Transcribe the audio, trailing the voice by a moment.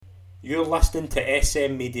You're listening to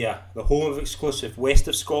SM Media, the home of exclusive West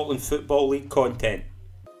of Scotland Football League content.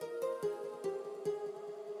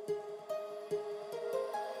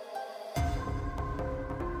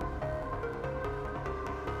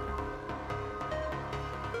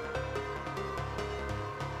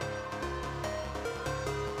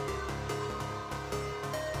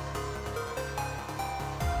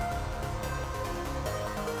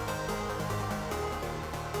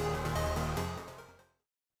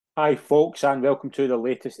 Hi, folks, and welcome to the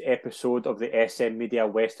latest episode of the SM Media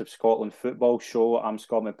West of Scotland Football Show. I'm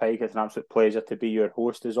Scott McPike. It's an absolute pleasure to be your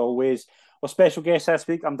host as always. Our special guest this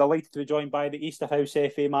week, I'm delighted to be joined by the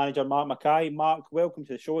Easterhouse FA manager, Mark Mackay. Mark, welcome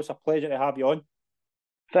to the show. It's a pleasure to have you on.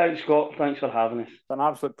 Thanks, Scott. Thanks for having us. It's an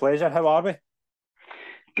absolute pleasure. How are we?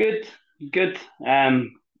 Good, good.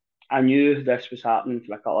 I knew this was happening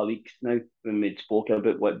for a couple of weeks now when we'd spoken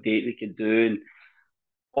about what date we could do, and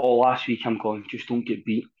all last week I'm going, just don't get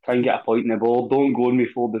beat. Try and get a point in the board. Don't go on me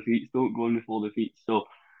for defeats. Don't go on me for defeats. So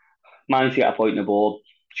managed to get a point in the board.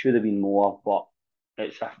 Should have been more, but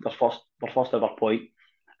it's our first ever point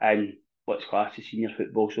in what's classed as senior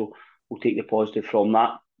football. So we'll take the positive from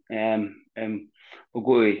that. We'll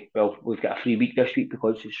go to, well, we've got a free week this week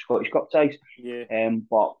because it's Scottish Cup ties. Yeah.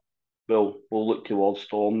 But we'll look towards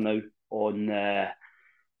Storm now on the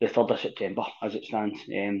 3rd of September as it stands,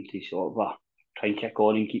 to sort of try and kick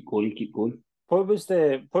on and keep going and keep going. What was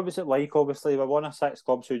it like? Obviously, we're one of 6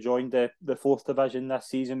 clubs who joined the fourth division this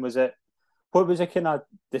season. What was the kind of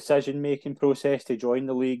decision making process to join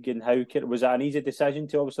the league, and was it an easy decision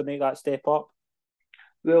to obviously make that step up?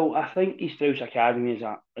 Well, I think East House Academy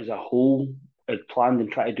as a whole had planned and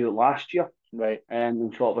tried to do it last year, Right.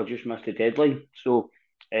 and sort of I just missed the deadline. So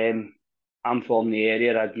I'm from the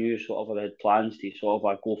area. I knew sort of I had plans to sort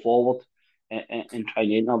of go forward and try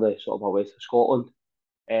and enter the sort of a West of Scotland.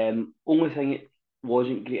 Only thing it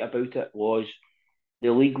wasn't great about it was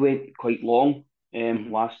the league went quite long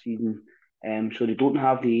Mm-hmm. last season, so they don't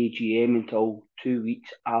have the AGM until 2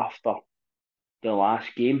 weeks after the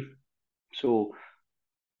last game. So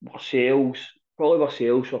ourselves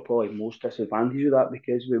were probably most disadvantaged with that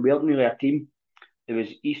because we weren't really a team. There was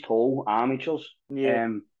East Hall amateurs Yeah.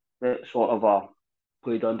 um, that sort of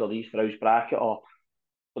played under the East Rouse bracket or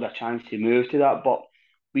with a chance to move to that, but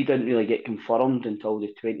we didn't really get confirmed until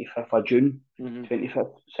the 25th of June, Mm-hmm.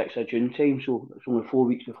 25th, 6th of June time, so it's only 4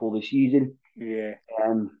 weeks before the season. Yeah.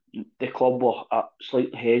 The club were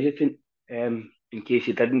slightly hesitant in case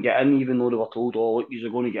they didn't get in, even though they were told, oh, look, you're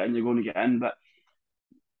going to get in, you're going to get in, but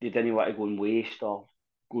they didn't want to go and waste or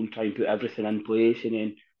go and try and put everything in place and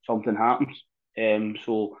then something happens.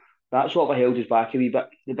 So that sort of held us back a wee bit.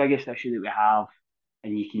 The biggest issue that we have,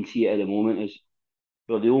 and you can see it at the moment, is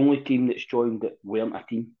we're the only team that's joined that weren't a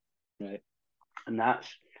team, Right. and that's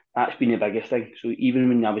been the biggest thing. So even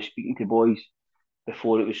when I was speaking to boys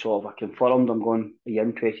before it was sort of a confirmed, I'm going, are you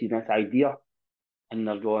interested in this idea? And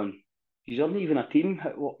they're going, you aren't even a team.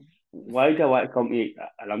 Why do I want to come to?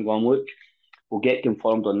 And I'm going, look, we'll get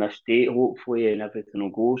confirmed on this date, hopefully, and everything will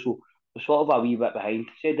go. So we're sort of a wee bit behind.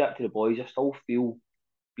 I said that to the boys. I still feel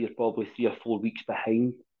we're probably 3 or 4 weeks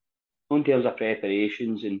behind, not in terms of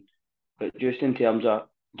preparations, but just in terms of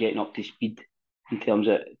getting up to speed, in terms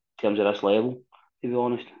of this level. To be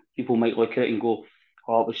honest, people might look at it and go,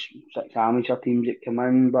 "Oh, it was 6 amateur teams that come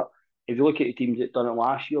in," but if you look at the teams that done it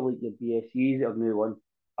last year, like your BSCs that have now won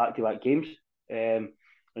back-to-back games, and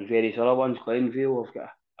various other ones, Glenville have got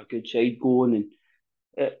a good side going,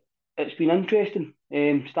 and it's been interesting.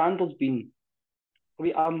 Standard's been.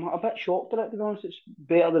 I'm a bit shocked at it, to be honest. It's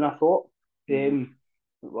better than I thought. Mm-hmm.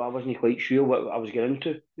 Well, I wasn't quite sure what I was getting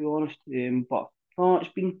into, to be honest. But no, it's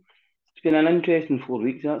been an interesting 4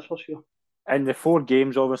 weeks, that's for sure. In the 4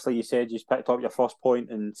 games, obviously, you said you picked up your first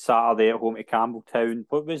point on Saturday at home to Campbelltown.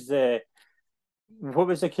 What was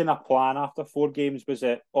the kind of plan after 4 games? Was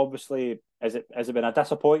it obviously has it been a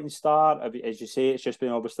disappointing start? As you say, it's just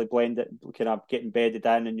been obviously blended, kind of getting bedded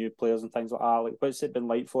in and new players and things like that. Like, what's it been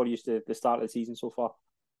like for you to the start of the season so far?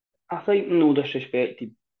 I think no disrespect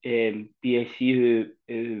to BSC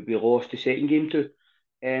who we lost the second game to.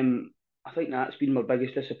 I think that's been my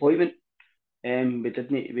biggest disappointment. We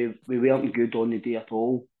weren't good on the day at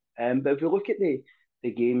all. But if we look at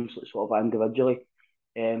the games like, sort of individually,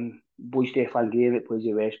 boy Stefan Graham that plays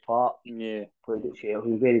at West Park, Yeah. played at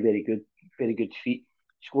Sheffield, very good feet.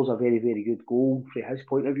 Scores a very good goal from his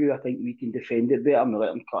point of view. I think we can defend it better and we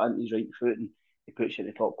let him cut into his right foot and he puts it in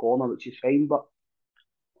the top corner, which is fine. But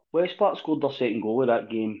West Park scored their second goal of that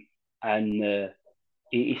game in the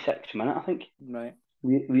 86th minute, I think. Right.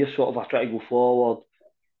 We're sort of trying to go forward.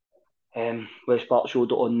 West Park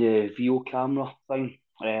showed it on the VO camera thing.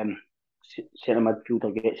 centre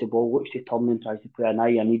midfielder gets the ball, looks to turn and tries to play an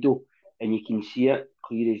eye a needle, and you can see it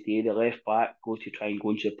clear as day. The left back goes to try and go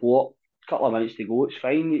and support. A couple of minutes to go, it's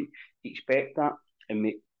fine. You expect that, and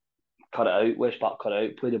we cut it out. West Park cut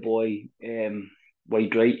it out. Play the boy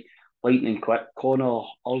wide right, lightning quick. Connor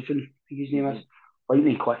Irvin, I think his name is.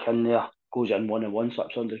 Lightning quick in there, goes in 1-on-1,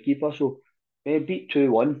 slips under the keeper. So beat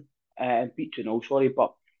 2-1, beat 2-0, sorry,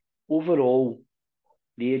 but overall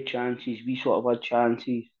they had chances, we sort of had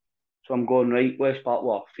chances. So I'm going right. West Park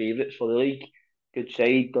were favourites for the league. Good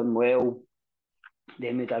side, done well.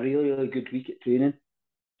 They made a really, really good week at training.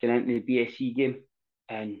 Getting into the BSC game,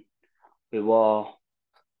 and we were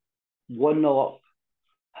 1-0 up,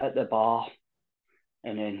 hit the bar,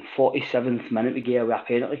 and then 47th minute we gave away a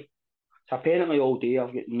penalty. It's a penalty all day.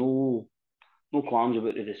 I've got no qualms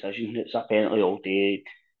about the decision. It's a penalty all day.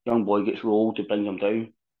 Young boy gets rolled to bring him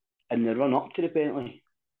down. In the run up to the penalty,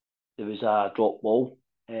 there was a drop ball.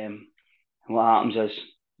 And what happens is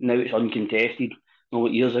now it's uncontested, not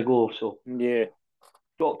like years ago. So Yeah.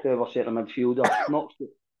 drop to our centre midfielder,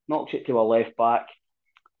 knocks it to our left back.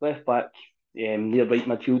 Left back, their right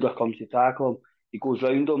midfielder comes to tackle him. He goes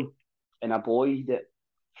round him, and a boy that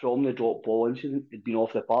from the drop ball incident had been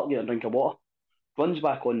off the park getting a drink of water. Runs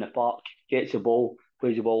back on the park, gets the ball,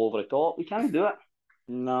 plays the ball over the top. We can't do it.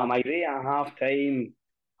 No. Am I right at half time?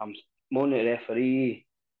 I'm moaning at the referee.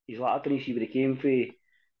 He's like, I didn't see where he came from.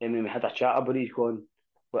 Then when we had a chat about it, he's going,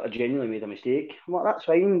 but I genuinely made a mistake. I'm like, that's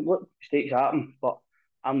fine. Look, mistakes happen. But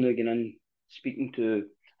I'm now going in speaking to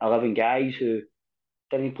 11 guys who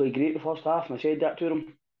didn't play great the first half, and I said that to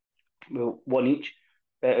them. Well, one each.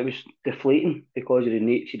 But it was deflating because of the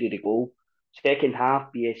nature of the goal. Second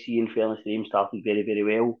half, BSC, in fairness to them, started very, very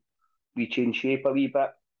well. We changed shape a wee bit.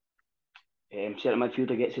 Centre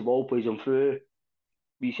midfielder gets the ball, plays him through.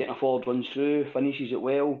 We centre forward runs through, finishes it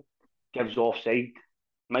well, gives offside.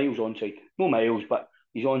 Miles onside. No Miles, but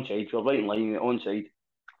he's onside. We're right in line, onside.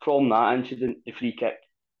 From that incident, the free kick,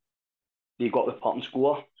 they got the punt and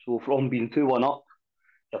score. So from being 2-1 up,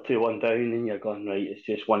 you're 2-1 down, and you're going, right, it's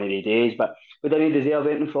just one of the days. But we didn't deserve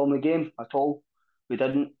anything from the game at all. We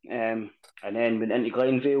didn't. And then went into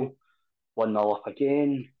Glenvale, 1-0 up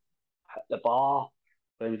again, hit the bar.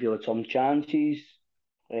 Glenvale had some chances.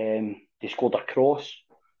 They scored a cross.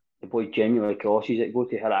 The boy genuinely crosses it, goes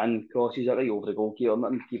to hit it in, crosses it right over the goalkeeper,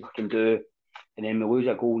 nothing the keeper can do. And then we lose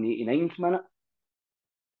a goal in the 89th minute.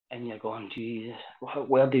 And you're going, Jesus,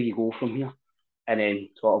 where do you go from here? And then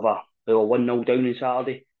we were 1-0 down on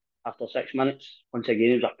Saturday after 6 minutes. Once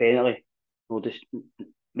again, it was a penalty.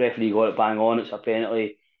 Referee got it bang on, it's a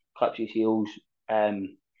penalty, clips his heels, and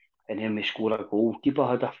then we score a goal. Keeper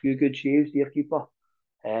had a few good saves, dear keeper.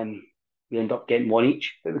 We end up getting one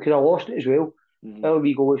each, but we could have lost it as well. Our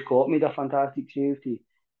wee goal Scott made a fantastic save. I think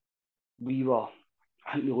we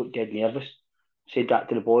looked dead nervous. Said that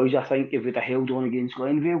to the boys. I think if we'd have held on against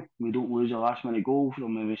Glenvale, we don't lose a last minute goal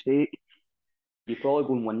from a mistake, you probably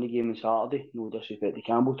go and win the game on Saturday. No disrespect to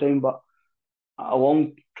Campbelltown, but a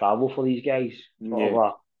long travel for these guys. Sort of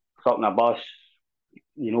a truck and a bus.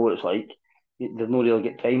 You know what it's like. They've not really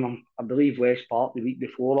got time. I believe West Park the week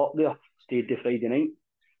before up there stayed the Friday night.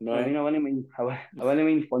 Right. I wouldn't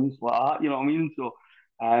mean funds like that. You know what I mean? So,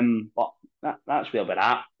 but that's where we're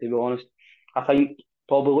at. To be honest, I think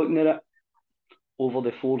probably looking at it over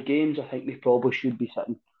the 4 games, I think we probably should be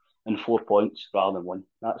sitting in 4 points rather than 1.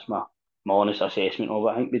 That's my honest assessment of it.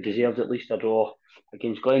 I think we deserved at least a draw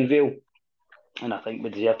against Glenvale, and I think we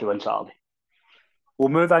deserve to win Saturday. We'll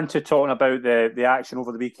move into talking about the action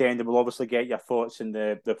over the weekend, and we'll obviously get your thoughts in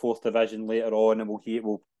the 4th division later on, and we'll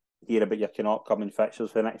hear about your upcoming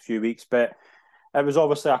fixtures for the next few weeks. But it was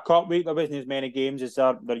obviously a cup week. There wasn't as many games as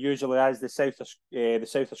there usually is. The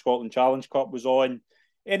South of Scotland Challenge Cup was on.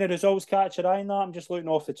 Any results catch your eye in that? I'm just looking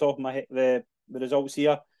off the top of my head the results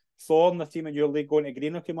here. Thorn, the team in your league, going to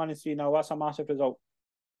Greenock in 1-3 now. That's a massive result.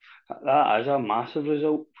 That is a massive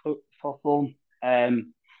result for Thorn.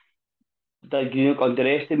 Did Greenock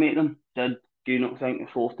underestimate them? Did Greenock think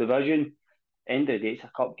the 4th division? End of the day, it's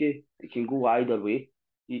a cup game. It can go either way.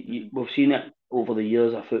 We've seen it over the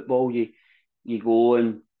years of football. You go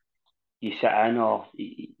and you sit in, or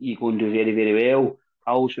you go and do very, very well.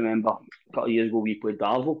 I also remember a couple of years ago we played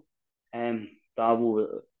Darvel.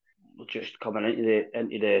 Darvel were just coming into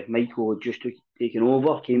the Michael had just taken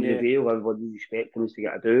over, came to the Vale, everybody was expecting us to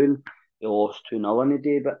get a down. We lost 2-0 in the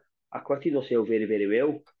day, but acquitted ourselves very, very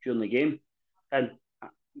well during the game. And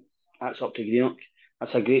that's up to Greenock.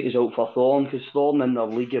 That's a great result for Thorn, because Thorn in their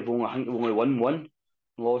league have only won 1,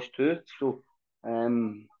 lost 2. So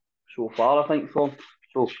so far I think Thorn.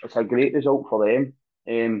 So it's a great result for them.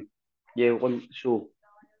 So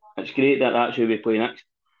it's great that that's who we play next.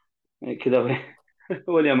 It could have. I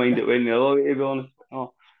wouldn't mind it went the other way, to be honest.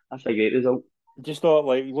 Oh, that's a great result. Just thought,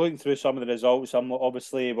 like, looking through some of the results, I'm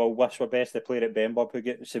obviously, well, wish for best the player at Benbob who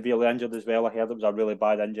get severely injured as well. I heard it was a really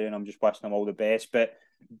bad injury, and I'm just wishing them all the best. But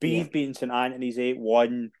Yeah. Beeve beating St Anthony's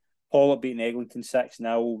 8-1, Pollock beating Eglinton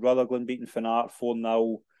 6-0, Rutherglen beating Fanart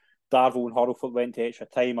 4-0, Darvel and Hurlford went to extra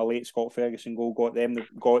time. A late Scott Ferguson goal got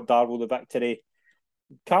Darvel the victory.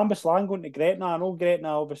 Cambuslang going to Gretna. I know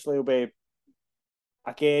Gretna obviously will be,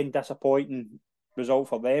 again, disappointing result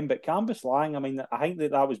for them. But Cambuslang, I mean, I think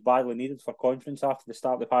that was badly needed for confidence after the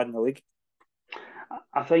start they've had in the league.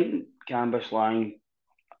 I think Cambuslang,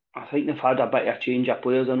 I think they've had a bit of a change of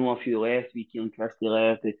players. I know a few left. Keelan Christie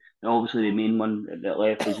left, and obviously the main one that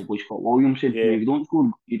left is the boy Scott Williamson. Yeah. You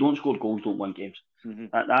don't score goals, don't win games. Mm-hmm.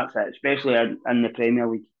 That's it. Especially in the Premier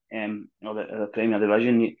League, or the Premier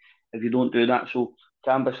Division. If you don't do that, so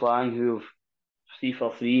Cambuslang, who have 3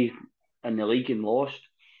 for 3 in the league and lost,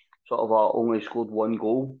 sort of only scored 1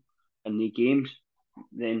 goal in the games,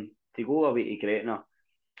 then to go away to Gretna,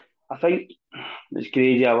 I think it's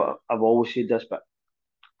crazy. I've always said this, but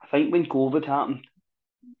I think when COVID happened,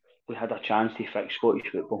 we had a chance to fix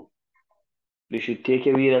Scottish football. We should take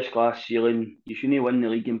away this glass ceiling. You shouldn't win the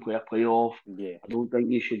league and play a playoff. Yeah. I don't think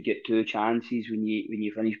you should get 2 chances when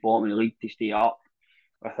you finish bottom of the league to stay up.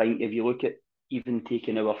 I think if you look at even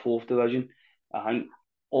taking our fourth division, I think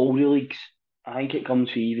all the leagues, I think it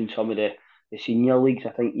comes to even some of the senior leagues.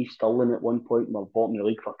 I think East Stirling at one point were bottom of the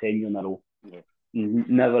league for 10 years in a row. Yeah.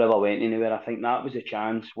 Never ever went anywhere. I think that was a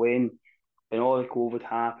chance when all the COVID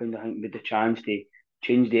happened. I think with the chance to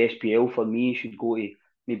change the SPL for me should go to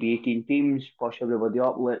maybe 18 teams, push everybody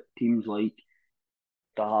up, let teams like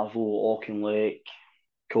Darvel, Auchinleck,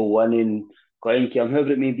 Kilwinning, Glencairn,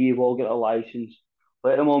 whoever it may be, have all got a licence.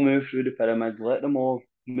 Let them all move through the pyramid. Let them all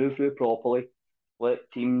move through properly.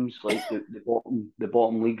 Let teams like the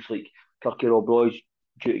bottom leagues like Kirky Rob Roy's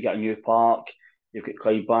due to get a new park. You've got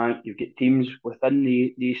Clydebank. You've got teams within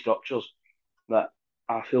these structures that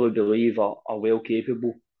I fully believe are well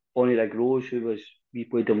capable. Bonnie Rose, we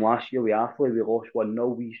played them last year with Athley, we lost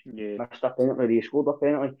 1-0. We missed a penalty, they scored a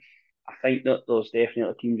penalty. I think that there's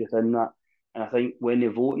definitely teams within that. And I think when the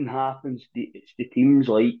voting happens, it's the teams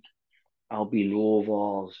like Albion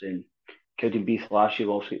Rovers and Cowdenbeath last year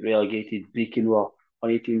also relegated. Brecon were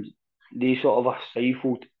one of the teams. They sort of are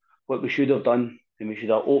stifled what we should have done, and we should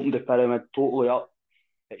have opened the pyramid totally up.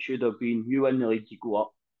 It should have been you win the league, you go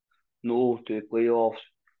up. No to the playoffs.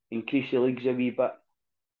 Increase the leagues a wee bit.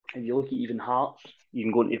 If you look at even Hearts,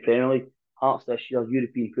 even going to the Premier League, Hearts this year,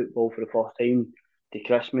 European football for the first time to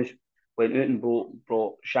Christmas, went out and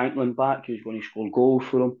brought Shanklin back, who's going to score goals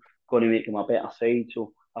for them, going to make them a better side.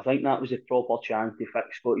 So I think that was a proper chance to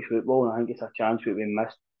fix Scottish football, and I think it's a chance that we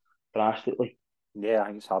missed drastically. Yeah, I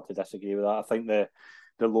think it's hard to disagree with that. I think the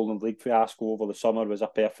Lowland League fiasco over the summer was a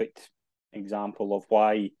perfect example of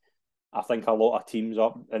why I think a lot of teams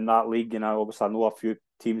up in that league, and obviously I know a few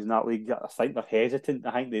teams in that league, I think they're hesitant.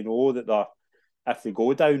 I think they know that if they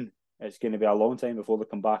go down, it's going to be a long time before they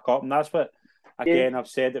come back up. And that's what, again, I've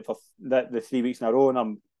said it for the 3 weeks in a row, and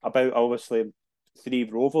I'm about, obviously, 3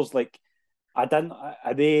 Rovers. Like,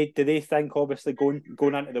 do they think, obviously, going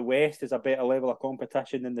into the West is a better level of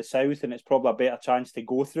competition than the South, and it's probably a better chance to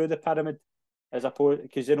go through the pyramid, as opposed,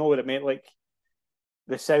 because you know what it meant, like,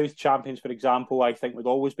 the South champions, for example, I think would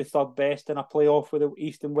always be third best in a playoff with the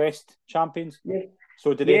East and West champions. Yeah.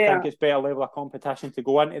 So do they think it's better level of competition to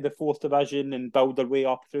go into the fourth division and build their way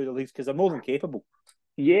up through the leagues? Because they're more than capable.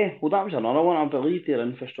 Yeah, well, that was another one. I believe their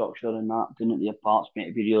infrastructure and that doing at their parks meant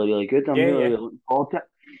to be really, really good. I'm really looking forward to it.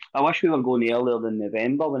 I wish we were going earlier than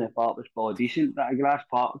November when the park was probably decent. That grass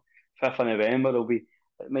park, 5th of November,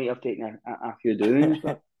 it might have taken a few doings,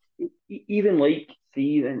 but even like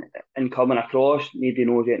see and coming across, nobody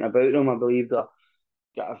knows anything about them. I believe they've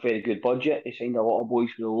got a very good budget. They signed a lot of boys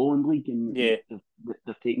for the Lowland League, and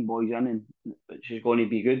they're taking boys in, and which is going to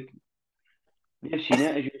be good. You've seen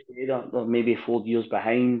it, as you say, they're maybe 4 years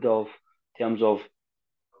behind in terms of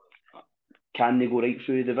can they go right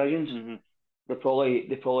through the divisions. Mm-hmm. They're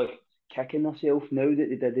probably kicking themselves now that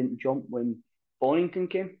they didn't jump when Bonington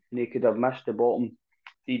came, and they could have missed the bottom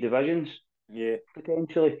 3 divisions. Yeah,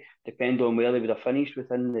 potentially, depending on where they would have finished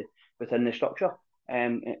within the structure.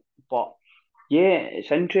 But yeah,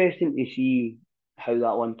 it's interesting to see how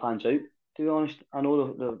that one pans out. To be honest, I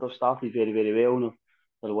know they've started very, very well, and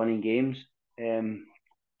they're winning games.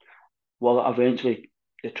 Will it eventually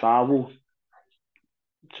the travel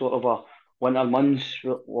sort of a winter months,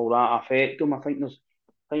 will that affect them? I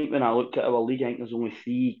think when I looked at our league, I think there's only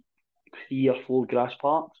three or four grass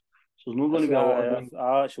parks, so there's not going to be a lot of.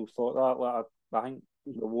 I actually thought that. Like, I think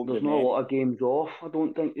There won't be There's not a lot many. of games off. I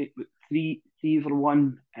don't think three for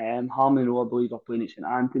one. Harmony, I believe, are playing at St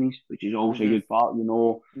Anthony's, which is also a Hmm. good part.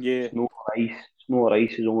 Yeah. Snow or ice. Snow or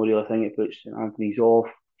ice is the only real thing that puts St Anthony's off.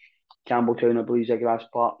 Campbelltown, I believe, is a grass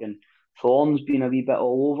park, and Thorn's been a wee bit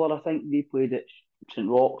all over. I think they played at St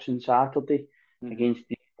Roch's on Saturday Hmm. against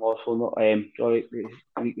the lost for sorry, the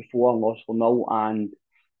week before and lost for nil, and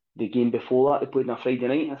the game before that they played on a Friday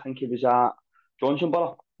night. I think it was at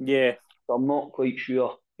Johnsonborough. Yeah. So I'm not quite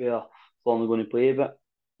sure where Thorn are going to play, but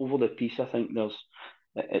over the piece, I think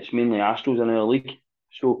it's mainly Astros in our league.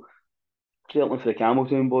 So certainly for the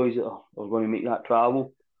Campbelltown boys that are going to make that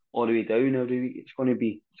travel all the way down every week, it's going to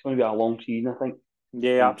be a long season, I think.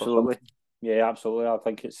 Yeah, For some, absolutely. Yeah, absolutely. I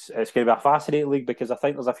think it's going to be a fascinating league because I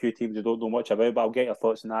think there's a few teams we don't know much about, but I'll get your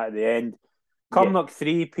thoughts on that at the end. yeah, Cumnock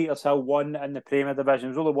 3, Petershill 1 in the Premier Division.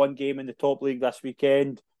 There's only one game in the top league this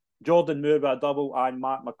weekend. Jordan Moore with a double and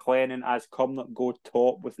Mark McLennan as Cumnock go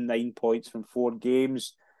top with 9 points from 4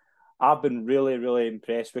 games. I've been really, really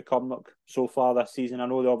impressed with Cumnock so far this season. I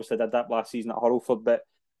know they obviously did that last season at Hurlford, but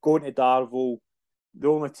going to Darvel, the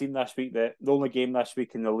only game this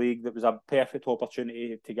week in the league that was a perfect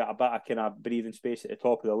opportunity to get a bit of kind of breathing space at the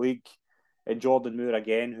top of the league. And Jordan Moore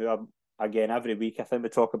again, again every week I think we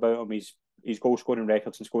talk about him. His goal scoring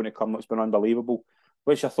record since going to Cumnock's been unbelievable.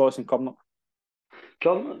 What's your thoughts on Cumnock?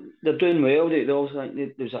 they're doing well. They also think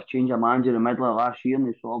there was a change of manager in the middle of last year, and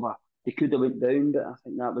they could have went down, but I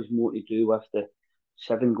think that was more to do with the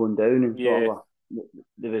seven going down and Yeah.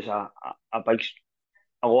 there was a big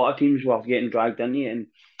a lot of teams were getting dragged into it, and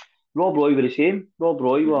Rob Roy were the same. Rob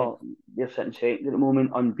Roy Mm-hmm. they're sitting second at the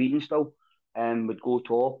moment, unbeaten still, and would go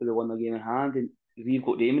top with the one game in hand, and we've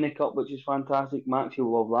got them in the cup, which is fantastic. Maxie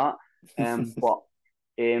will love that. But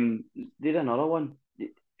they're another one.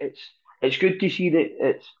 It's it's good to see that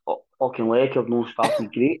it's Auchinleck have no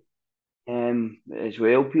started great. As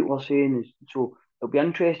well, people are saying so. It'll be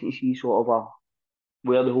interesting to see sort of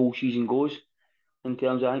where the whole season goes in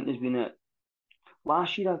terms of. I think there's been a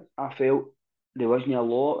last year. I felt there wasn't a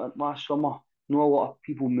lot last summer. Not a lot of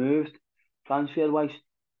people moved transfer wise.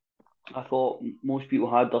 I thought most people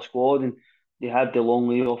had their squad and they had the long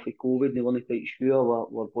layoff of COVID and they weren't quite sure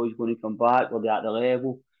were boys going to come back, were they at the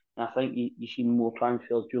level. And I think you seen more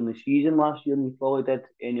transfers during the season last year than you probably did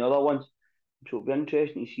any other ones. So it'll be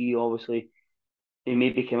interesting to see, obviously, they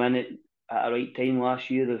maybe came in at a right time last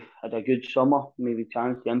year, they've had a good summer, maybe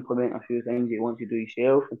chance to implement a few things that you want to do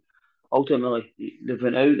yourself. And ultimately, they've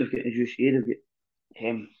went out, they've got, as you say, they've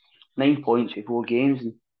got 9 points in 4 games,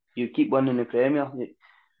 and you keep winning the Premier,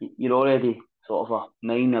 you're already sort of a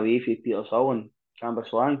 9 away from Petershill and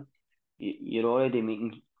Cambuslang. You're already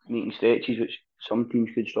making stretches which some teams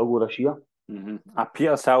could struggle this year. Mm-hmm. At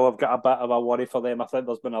Petershill, I've got a bit of a worry for them. I think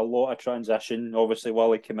there's been a lot of transition. Obviously,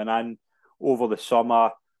 Willie coming in over the summer,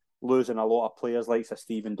 losing a lot of players like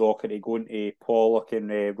Stephen Docherty going to Pollock and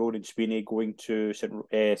Ronan Sweeney going to St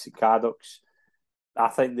Cadoc's. I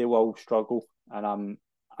think they will struggle, and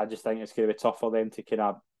I just think it's going to be tough for them to kind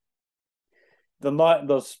of. They're not.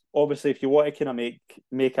 There's obviously if you want to kind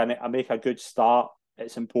of make a good start,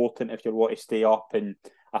 it's important if you want to stay up, and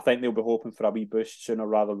I think they'll be hoping for a wee boost sooner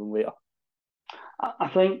rather than later. I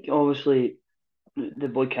think obviously the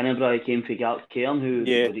boy Kinnebra came for Gareth Cairn, who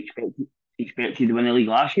Yeah, was expected to win the league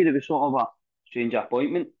last year. It was sort of a strange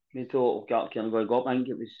appointment. We thought Gareth Cairn going to go up. I think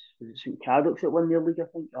was it St Cadoc's that won their league. I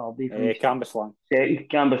think, or they finished Cambuslang. second.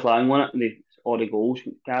 Cambuslang won it. And they all the goals.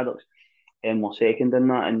 St Cadoc's and were second in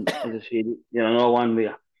that. And as I said, another one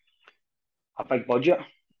with a big budget.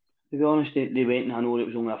 To be honest, they went and I know it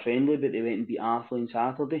was only a friendly, but they went and beat Athlone on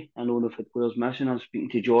Saturday. I know they've had players missing. I was speaking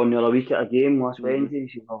to John the other week at a game last Mm-hmm. Wednesday.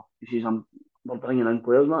 He says, we're bringing in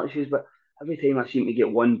players now. He says, but every time I seem to get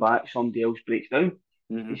one back, somebody else breaks down.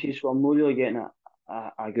 Mm-hmm. He says, so I'm not really getting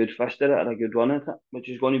a good fist at it or a good run at it, which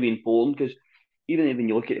is going to be important because even when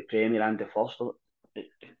you look at the Premier and the First, the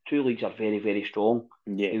two leagues are very, very strong.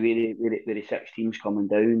 Yeah. Where the 6 teams coming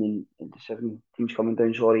down and the 7 teams coming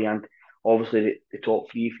down, sorry, and obviously the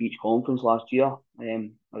top 3 for each conference last year, or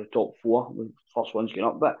the top 4, the first one's going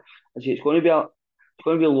up. But I say it's going to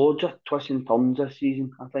be loads of twists and turns this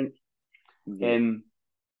season. I think Yeah.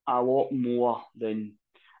 a lot more than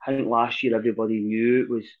I think last year. Everybody knew it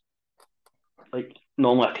was like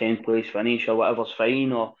normally a 10th place finish or whatever's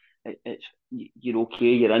fine, or it's you're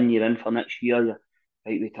okay, you're in for next year. You're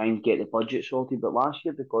right with time to get the budget sorted. But last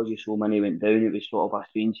year, because you so many went down, it was sort of a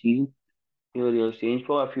strange season. Really, really strange.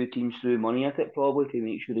 Probably a few teams threw money at it probably to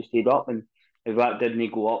make sure they stayed up. And if that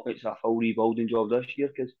didn't go up, it's a full rebuilding job this year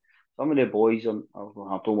because some of the boys I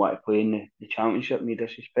don't want to play in the Championship, no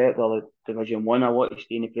disrespect, or the Division 1. I want to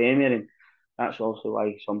stay in the Premier, and that's also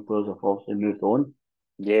why some players have obviously moved on.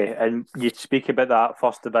 Yeah, and you speak about that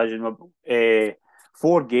first division,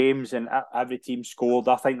 4 games and every team scored.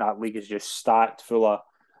 I think that league is just stacked full of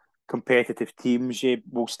competitive teams.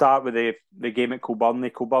 We'll start with the game at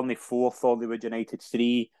Kilbirnie. Kilbirnie 4, Thornleywood United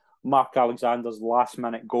 3. Mark Alexander's last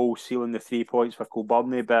minute goal sealing the 3 points for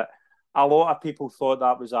Kilbirnie. But a lot of people thought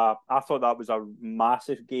that was I thought that was a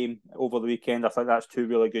massive game over the weekend. I think that's two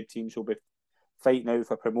really good teams who'll be fighting out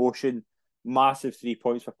for promotion. Massive 3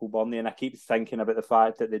 points for Kilbirnie, and I keep thinking about the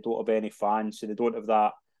fact that they don't have any fans, so they don't have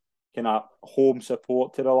that kind of home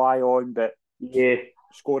support to rely on. But Yeah,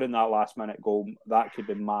 scoring that last minute goal, that could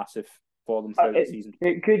be massive for them throughout the season.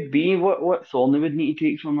 it could be. What Thornley would need to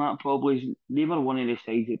take from that probably is they were one of the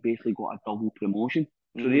sides that basically got a double promotion.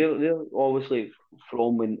 So Mm-hmm. they're obviously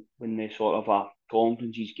from when they sort of a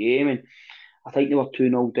conferences game, and I think they were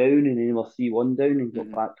 2-0 down and then they were 3-1 down and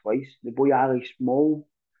got back twice. The boy Ali Small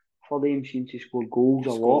for them seems to score goals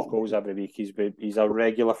He a scores lot. goals every week. He's a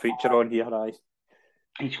regular feature on here, aye.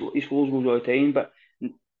 He scores goals all the time, but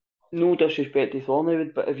no disrespect to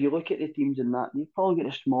Thornleywood, but if you look at the teams in that, they've probably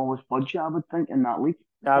got the smallest budget, I would think, in that league.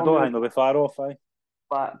 I don't think Thornleywood they'll be far off, aye.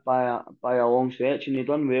 by a long stretch, and they've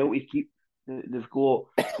done well to keep. They've got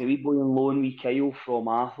the wee boy on loan, wee Kyle from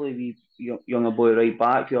Athley, wee younger boy right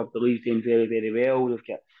back, who I believe doing very, very well. They've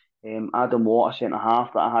got Adam Watt, a centre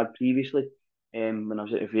half that I had previously. When I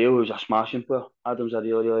was at the Vale, who was a smashing player. Adam's a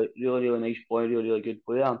really nice boy, really good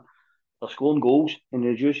player. And they're scoring goals, and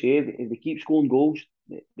as you say, if they keep scoring goals,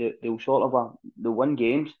 they'll sort of they'll win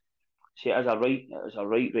games. See, it is a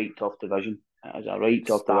right tough division. It is a right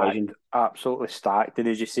tough Stacked, division. absolutely stacked. And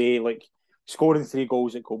as you say, like scoring 3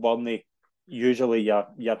 goals at Kilbirnie, usually you're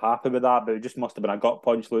happy with that, but it just must have been a gut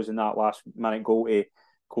punch losing that last minute goal to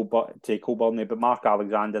Kilbirnie. But Mark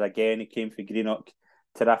Alexander again, he came for Greenock,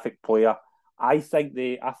 terrific player. I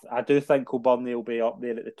do think Kilbirnie will be up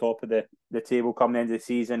there at the top of the table come the end of the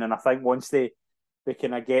season, and I think once they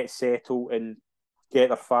kind of get settled and get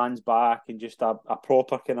their fans back and just a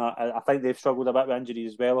proper kind of, I think they've struggled a bit with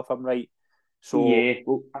injuries as well, if I'm right. So Yeah,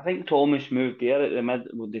 well, I think Thomas moved there at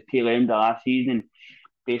the tail end of last season.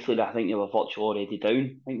 Basically, I think they were virtually already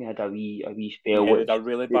down. I think they had a wee spell yeah, they had which a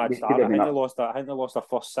really bad they could start. have been up. I think they lost their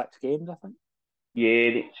first 6 games. I think.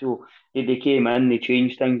 Yeah, so they came in, they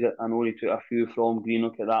changed things. I know they took a few from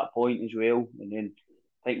Greenock at that point as well. And then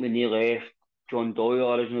I think when they left, John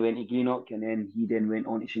Doyle originally went to Greenock and then he then went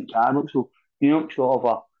on to St Carroll. So Greenock sort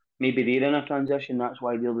of maybe they're in a transition. That's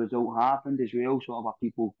why their result happened as well. Sort of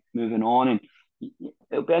people moving on. And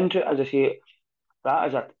it'll be interesting, as I say, that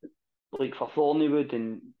is a like for Thornleywood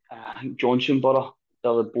and I think Johnsonborough,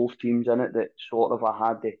 they're both teams in it that sort of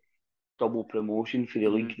had the double promotion for the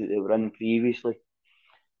Mm-hmm. league that they were in previously.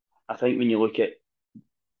 I think when you look at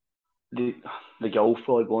the the gulf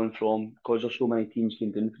probably going from because there's so many teams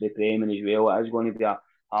came down for the Premier as well, it is going to be a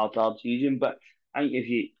hard season. But I think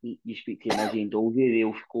if you speak to Mizzy and Dolby,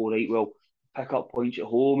 they'll go right. Well, pick up points at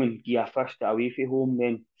home and give a fist it away from home.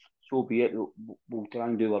 Then so be it. We'll try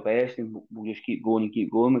and do our best and we'll just keep going and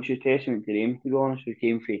keep going, which is testament to them. To be honest, we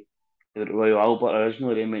came for the Royal Albert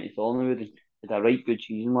originally, then went to Thornleywood and had a right good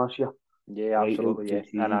season last year. Yeah, Right absolutely. Yeah,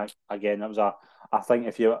 good and season. again, that was a. I think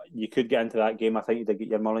if you could get into that game, I think you'd get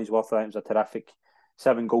your money's worth. It was a terrific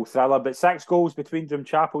 7 goal thriller, but 6 goals between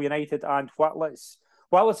Drumchapel United and Whitlets.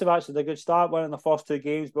 Whitlets have actually had a good start, winning the first 2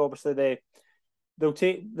 games, but obviously they've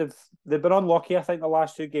been unlucky. I think the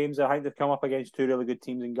last 2 games, I think they've come up against two really good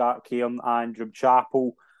teams in Gartcairn and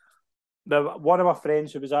Drumchapel. One of my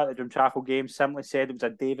friends who was at the Drumchapel game simply said it was a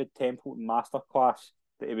David Templeton masterclass.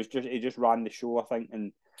 That he just ran the show, I think,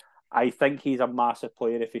 and I think he's a massive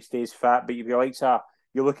player if he stays fit. But if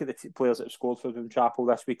you look at the players that have scored for Drumchapel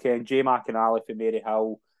this weekend, Jay McAnally for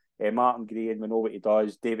Maryhill, Martin Gray, and we know what he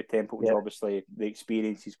does. David Templeton's Yeah. obviously the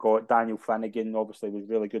experience he's got. Daniel Finnegan obviously was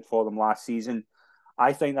really good for them last season.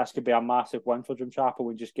 I think this could be a massive win for Drumchapel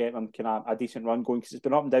and just get them kind of a decent run going because it's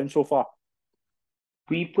been up and down so far.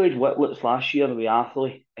 We played Whitlets last year with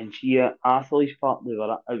Athley, and see Athley's part.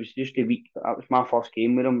 It was just a week. That was my first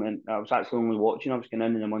game with them, and I was actually only watching. I was going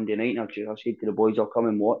in on a Monday night, and I said to the boys, "I'll come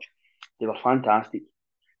and watch." They were fantastic.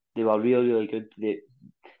 They were really good.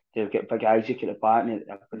 They've got big Isaac at the back, and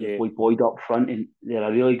they've Yeah, boy Boyd up front, and they're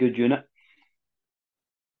a really good unit.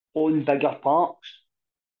 On bigger parks,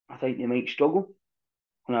 I think they might struggle.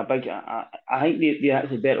 On a big, I think they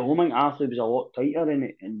actually better home. I think Athley was a lot tighter,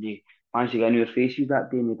 and they managed to get in their faces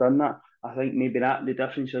that day, and they done that. I think maybe that the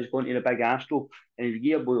difference is going to the big Astro, and if you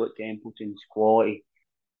get a boy like Templeton's quality,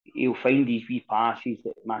 he'll find these wee passes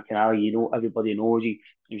that McInally, everybody knows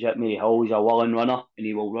he's at Maryhill, he's a willing runner, and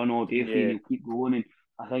he will run all day for you, and yeah. he'll keep going. And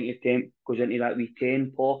I think if Temp goes into that wee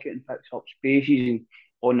 10 pocket and picks up spaces and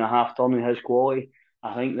on the half turn with his quality,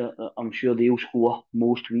 I think that I'm sure they'll score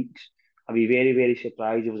most weeks. I'd be very, very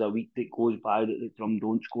surprised if there's a week that goes by that the Drum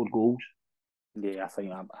don't score goals. Yeah, I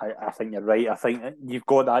think you're right. I think you've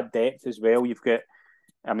got that depth as well. You've got,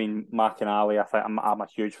 I mean, McInally. I think I'm a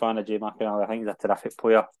huge fan of Jay McInally. I think he's a terrific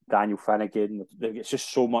player. Daniel Finnegan. It's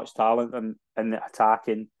just so much talent in the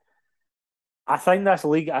attacking. I think this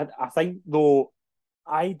league. I think though.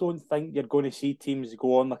 I don't think you're going to see teams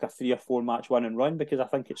go on like a 3 or 4 match winning run because I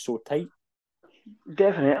think it's so tight.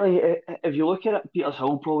 Definitely. If you look at it,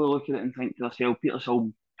 Petershill probably look at it and think to yourself,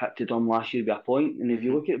 Petershill picked the Drum last year by a point. And if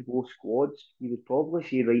you look at both squads, you would probably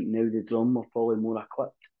say right now the Drum are probably more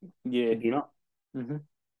equipped to gain up. Mm-hmm.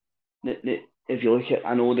 If you look at,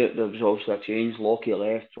 I know that there was obviously a change. Lockie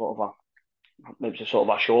left, it was a sort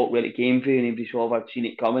of a shock where it came from, and everybody sort of had seen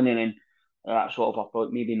it coming, and then that sort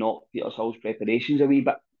of maybe knocked Petershill's preparations a wee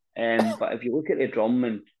bit. But if you look at the Drum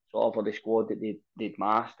and sort of the squad that they'd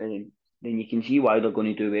massed, then you can see why they're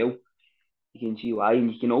going to do well. You can see why,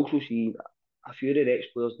 and you can also see a few of the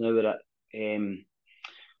ex-players now are at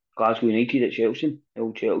Glasgow United at Chelsea,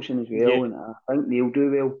 old Chelsea as well, Yeah. and I think they'll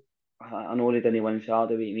do well. I know they didn't win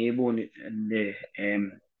Saturday with Mabel in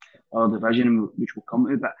the other division, which we'll come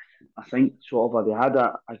to, but I think sort of they had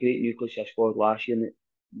a great nucleus of squad last year, and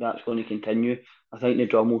that's going to continue. I think the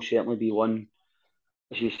Drum will certainly be one.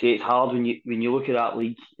 As you say, it's hard when you look at that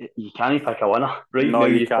league. You can't pick a winner right No, now.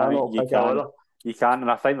 you You can't. cannot You pick a can't. winner. You can't.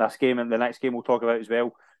 And I think this game and the next game we'll talk about as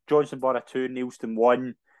well. Johnson Borough 2, Neilston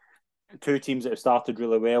 1. Two teams that have started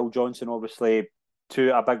really well. Johnson, obviously,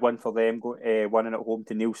 a big win for them, winning at home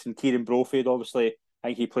to Neilston. Kieran Broford, obviously, I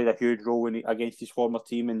think he played a huge role against his former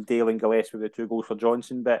team, and Dale and Gillespie with the 2 goals for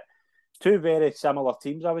Johnson. But two very similar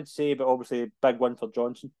teams, I would say, but obviously a big win for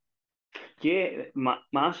Johnson. Yeah,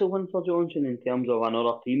 massive win for Johnson in terms of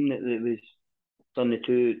another team that was done the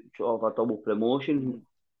two sort of a double promotion.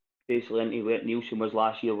 Basically, into where Neilston was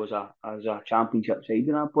last year was as a championship side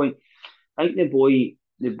at that point. I think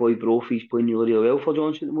the boy Brophy's playing really well for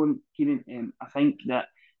Johnson at the moment, Kieran. I think that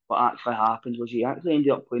what actually happened was he actually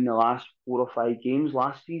ended up playing the last 4 or 5 games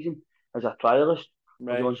last season as a trialist for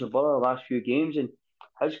Right. Johnson Borough, the last few games, and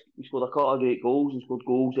he scored a couple of great goals and scored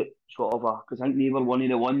goals at sort of because I think they were one of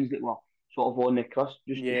the ones that were sort of on the crust.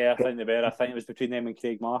 Yeah, I think they were. I think it was between them and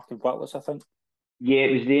Craig Mark and Whitlis, I think. Yeah,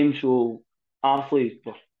 it was them. So Artley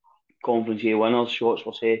were Conference A winners, shots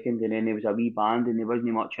were second, and then there was a wee band and there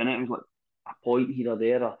wasn't much in it. It was like a point here or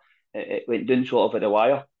there. It went down sort of at the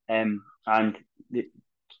wire. And the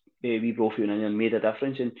wee Brophy and made a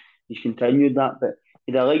difference, and he's continued that. But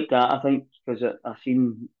I like that, I think, because I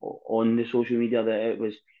seen on the social media that it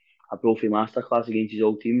was a Brophy masterclass against his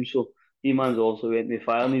old team. So he man's also went with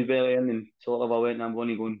fire in his belly and sort of I went, I'm going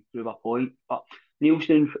to go and prove a point. But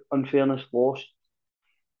Neilston, in fairness, lost.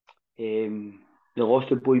 They lost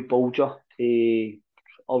the boy Bulger to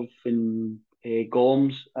Irvin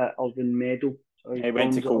Gorms at Irvin Meadow. Sorry, He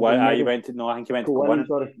went to Gorms at Kilwinning. Irvin He Meadow. went to, no, I think he went to Kilwinning,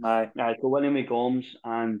 Kilwinning. sorry. Aye. Kilwinning with Gorms,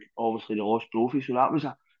 and obviously they lost Brophy. So that was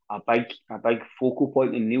a big focal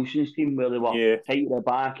point in Nielsen's team where they were Yeah. tight at the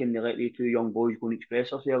back and they let the two young boys go and express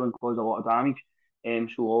themselves and cause a lot of damage.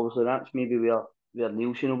 So obviously that's maybe where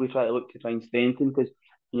Nielsen will be trying to look to try and strengthen, because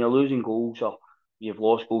when you're losing goals or you've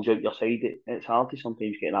lost goals out your side, it's hard to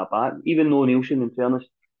sometimes get that back. Even though Nielsen, in fairness,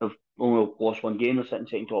 have only lost 1 game, they're sitting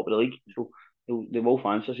second top of the league, so they will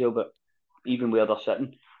fancy themselves. But even where they're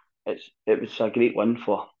sitting, it was a great win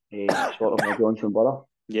for sort of Johnson Borough.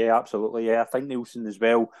 Yeah, absolutely. Yeah, I think Neilson as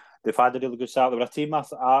well. They've had a really good start. They were a team.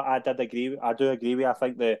 I do agree with. I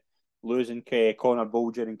think the losing Connor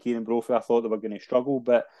Bolger and Kieran Brophy, I thought they were going to struggle,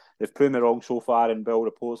 but they've proven me wrong so far. In Bill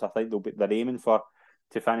reports, I think they're aiming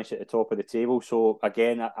to finish at the top of the table. So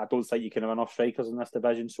again, I don't think you can have enough strikers in this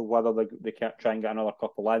division. So whether they can try and get another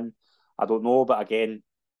couple in, I don't know. But again,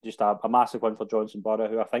 just a massive win for Johnson Borough,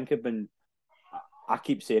 who I think have been. I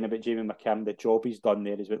keep saying about Jamie McKim, the job he's done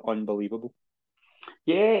there has been unbelievable.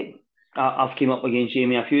 Yeah, I've came up against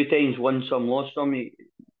Jamie a few times, won some, lost some.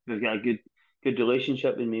 We've got a good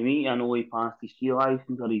relationship with me. I know he passed his C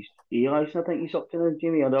license or his A license. I think he's up to now,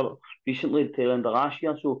 Jamie. Or recently, the tail end of last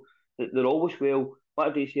year. So they're always well.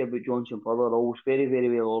 What do they say about Johnson Borough? They're always very, very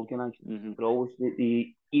well organised. Mm-hmm. They're always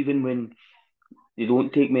even when they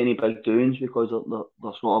don't take many big downs because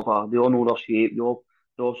they're sort of they all know their shape. They're all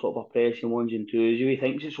sort of pressing ones and twos. If he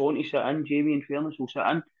thinks it's on to sit in, Jamie, in fairness, will sit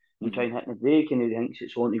in and try and hit the break, and if he thinks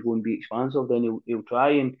it's on to go and be expansive, then he'll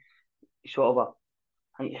try. And he's sort of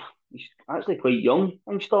he's actually quite young.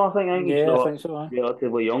 I think he's Yeah, I still think so.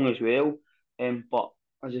 relatively young as well. But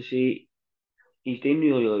as I say, he's doing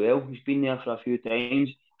really, really well. He's been there for a few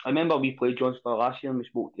times. I remember we played Johnston last year and we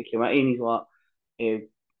spoke to the committee, and he's like,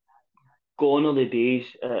 gone are the days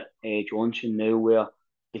at Johnson now where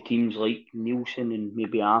the teams like Nielsen and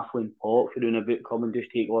maybe Athley and Pop for doing a bit come and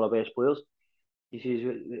just take all the best players. He says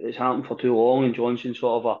it's happened for too long, and Johnson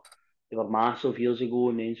they were massive years ago,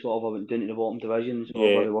 and then sort of went down to the bottom division,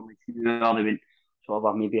 Yeah. they went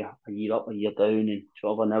maybe a year up, a year down,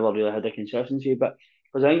 and never really had a consistency. But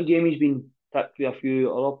because I think Jamie's been picked with a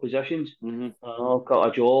few other positions, a couple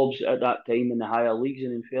of jobs at that time in the higher leagues,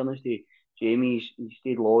 and in fairness to Jamie, he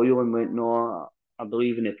stayed loyal and went, no, I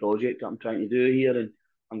believe in the project that I'm trying to do here, and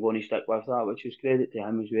I'm going to stick with that, which is credit to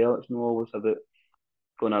him as well. It's not always about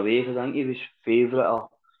going away, because I think he was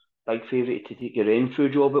big favourite to take a Renfrew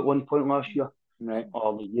job at one point last year, right,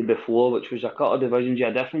 or the year before, which was a couple of divisions,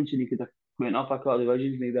 yeah, difference, and he could have went up a couple of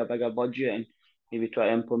divisions, maybe a bigger budget, and maybe try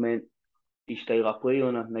to implement his style of play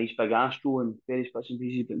on a nice big Astro and various bits and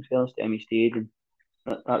pieces. But in fairness to him, he stayed, and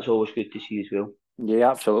that's always good to see as well.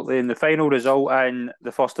 Yeah, absolutely. And the final result in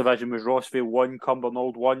the first division was Rossvale 1,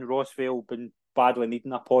 Cumbernauld 1. Rossvale been badly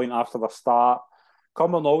needing a point after the start.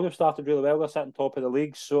 Cumbernauld have started really well. They're sitting top of the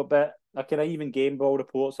league, so but I can even game ball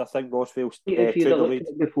reports. I think Rossvale If you'd took have the looked lead. at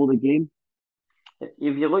it before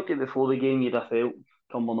the game, you'd have felt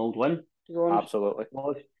Cumbernauld win, to be honest. Absolutely.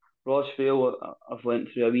 Rossvale, I've went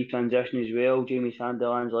through a wee transition as well. Jamie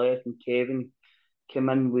Sanderland's left, and Kevin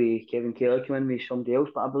Kelly came in with somebody else,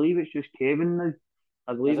 but I believe it's just Kevin now.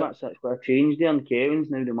 I believe that's where I changed there, and Kevin's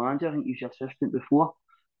now the manager. I think he was your assistant before.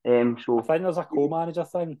 So I think there's a co-manager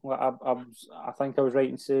thing. I think I was right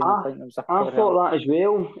in saying I think there was a. I thought that as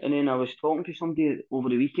well, and then I was talking to somebody over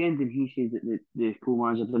the weekend, and he said that the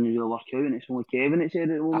co-manager didn't really work out, and it's only Kevin that said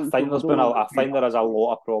at the moment. I think there is a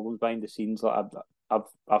lot of problems behind the scenes. Like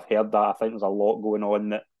I've heard that. I think there's a lot going on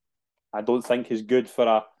that I don't think is good for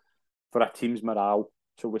a team's morale,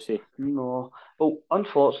 shall we say. No. Well,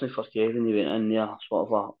 unfortunately for Kevin, he went in there,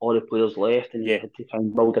 all the players left, and he had to try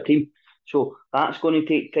and build a team. So that's going to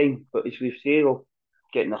take time. But as we've said,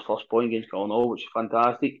 getting their first point against Connell, which is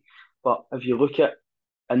fantastic. But if you look at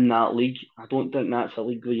in that league, I don't think that's a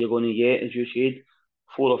league where you're going to get, as you said,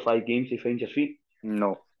 4 or 5 games to find your feet.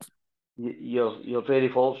 No. You're very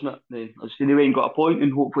fortunate. I've seen they went and got a point,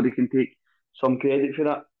 and hopefully they can take some credit for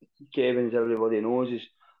that. Kevin, as everybody knows, is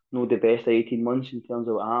not the best 18 months in terms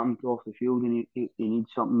of what happened off the field, and he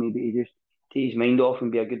needs something maybe to just take his mind off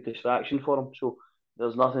and be a good distraction for him. So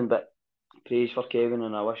there's nothing but praise for Kevin,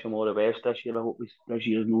 and I wish him all the best this year. I hope this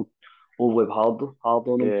year's not overly hard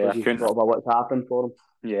on him, because he's sort of what's happened for him.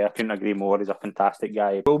 Yeah, I couldn't agree more. He's a fantastic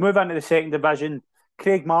guy. We'll move into the second division.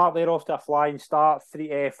 Craigmark, they're off to a flying start.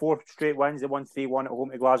 4 straight wins. They won 3-1 at home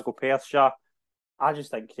to Glasgow Perthshire. I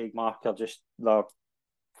just think Craigmark they're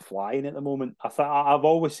flying at the moment. I've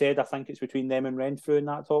always said I think it's between them and Renfrew in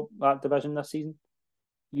that division this season.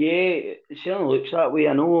 Yeah, it certainly looks that way.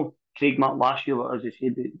 I know Craigmark last year, as I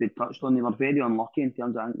said, they touched on, they were very unlucky in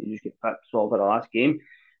terms of, I think they just get picked sort of at the last game.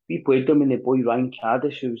 We played them, and the boy Ryan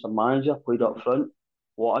Caddish, who was the manager, played up front.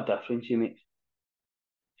 What a difference he makes.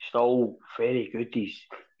 Still very good. He's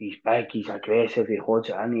big, he's aggressive, he holds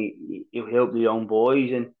it in, he'll help the young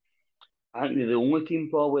boys, and I think they're the only team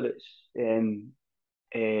probably that's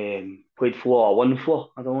played 4 or 1 4.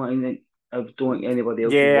 I don't think anybody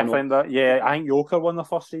else. Yeah, I think that. Yeah, I think Yoker won their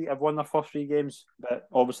first 3. Have won their first 3 games, but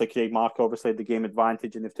obviously Craigmark had the game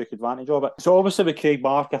advantage, and they've took advantage of it. So obviously with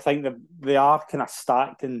Craigmark, I think they are kind of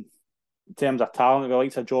stacked in terms of talent. The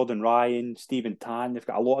likes of Jordan Ryan, Stephen Tan, they've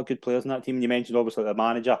got a lot of good players in that team. And you mentioned obviously the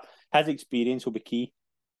manager, his experience will be key.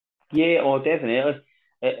 Yeah, definitely.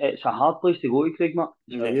 It's a hard place to go to, Craigmark.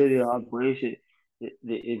 It's a really hard place.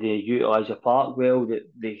 They utilise the park well.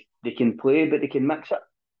 They can play, but they can mix it.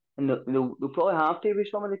 And they'll probably have to with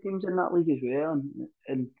some of the teams in that league as well.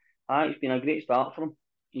 And it's been a great start for them.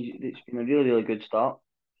 It's been a really, really good start.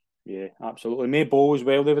 Yeah, absolutely. Maybole as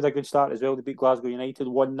well, they've had a good start as well. They beat Glasgow United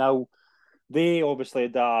 1-0. They obviously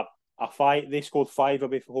had a fight. They scored 5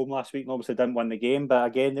 away from home last week and obviously didn't win the game. But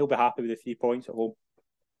again, they'll be happy with the 3 points at home.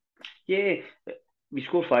 Yeah, we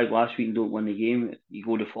scored 5 last week and don't win the game. You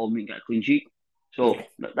go the following week and get a clean sheet. So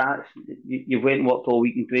that's you went and worked all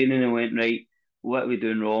week in training and went, right, what are we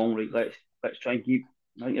doing wrong? Right, let's try and keep.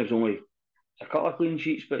 I think there's only a couple of clean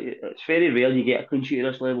sheets, but it's very rare you get a clean sheet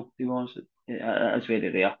at this level. To be honest, it's very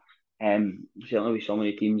rare. Certainly with some of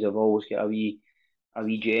the teams, I've always got a wee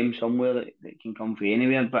gem somewhere that can come from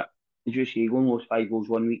anywhere. But as you say, going those 5 goals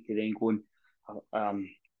 1 week to then go and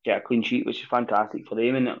get a clean sheet, which is fantastic for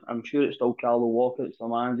them. And I'm sure it's still Carlo Walker, it's the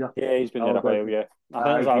manager. Yeah, he's been there a while. Yeah,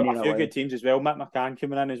 I think there's a few good teams as well. Mick McCann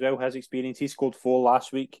coming in as well. His experience, he scored 4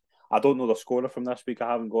 last week. I don't know the scorer from this week.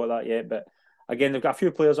 I haven't got that yet. But again, they've got a few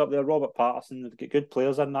players up there. Robert Patterson. They've got good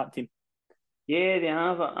players in that team. Yeah, they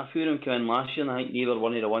have. A few of them came in last year, and I think they were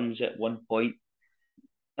one of the ones at one point,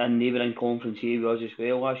 and they were in Conference A with us as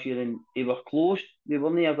well last year, and they were close. They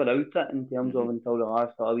weren't ever out it in terms of until the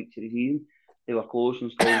last 5 weeks of the season. They were close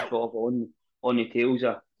and still sort of on the tails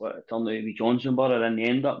of what it turned out to be Johnsonborough in the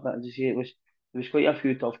end up. But as I say, there was quite a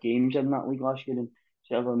few tough games in that league last year, and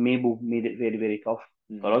sort of Mabel made it very, very tough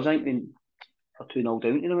for us. I think we were 2-0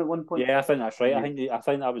 down to them at one point. Yeah, I think that's right. I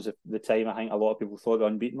think that was the time. I think a lot of people thought the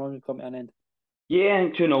unbeaten one would come to an end. Yeah, I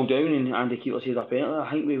think 2-0 down, and Andy Keeler saved a penalty.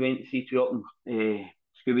 I think we went 3-2 up, and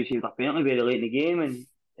Scooby saved a penalty very late in the game,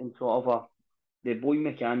 and sort of the boy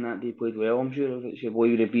McCann that day played well. I'm sure it's your boy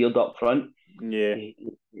with the beard up front. Yeah, He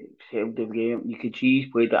settled the game. You could see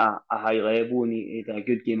he's played at a high level, and he had a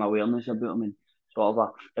good game awareness about him. And sort of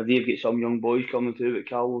if they've got some young boys coming through, that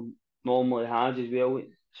Carl normally has as well,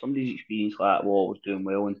 somebody's experienced like that was doing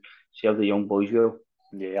well and served the young boys well.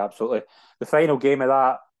 yeah, absolutely. The final game of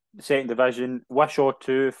that second division, Wishaw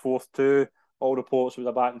 2, Forth 2. All reports it was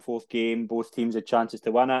a back and forth game. Both teams had chances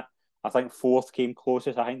to win it. I think Forth came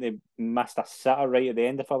closest. I think they missed a sitter right at the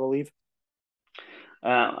end, if I believe.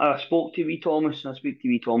 I spoke to Wee Thomas. I speak to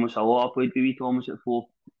Wee Thomas a lot. I played with Wee Thomas at Forth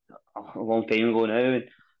a long time ago now, and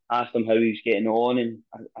asked him how he was getting on. And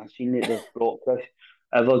I've seen that they've brought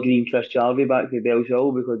Chris Jarvie back to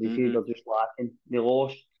Bellshill because they say they're just lacking. They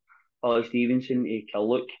lost Billy Stevenson to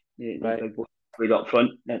Killook, the big boy played up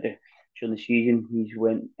front during the season. He's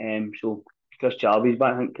went so Chris Jarvie's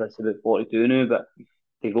back. I think Chris is about 42 now, but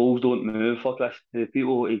the goals don't move for Chris. The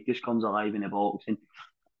people, he just comes alive in the box, and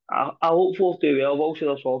I hope Forth do well. I've also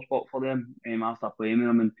had a soft spot for them after playing with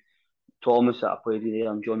them, and Thomas that I played with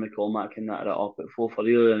there and John McCormack and that are up at Forth are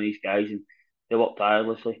really nice guys, and they work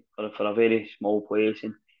tirelessly for a very small place.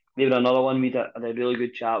 And they were another one we had a really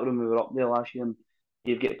good chat with them. We were up there last year, and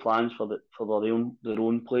they've got plans for their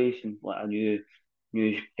own place, and like a new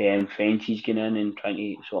fences going in and trying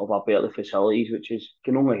to sort of update the facilities, which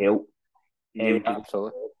can only help. Yeah,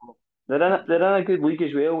 absolutely. They're in a good league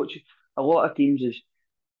as well, which a lot of teams is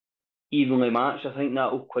evenly matched. I think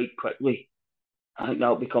that'll quite quickly. I think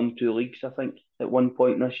that'll become two leagues. I think at one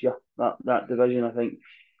point this year, that division. I think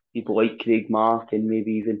people like Craig Mark and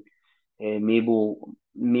maybe even Mabel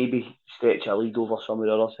maybe stretch a lead over some of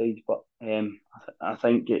the other sides, but I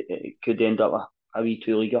think it could end up a wee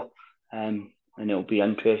two leaguer, and it'll be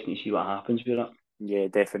interesting to see what happens with it. Yeah,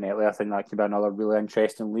 definitely. I think that could be another really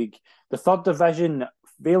interesting league. The third division,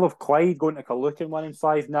 Vale of Clyde going to Killook and winning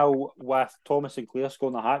 5-0 with Thomas Sinclair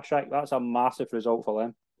scoring a hat trick. That's a massive result for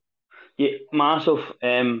them. Yeah, massive.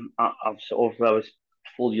 I was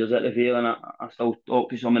 4 years at the Vale, and I still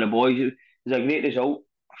talk to some of the boys. It was a great result.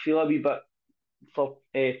 I feel a wee bit for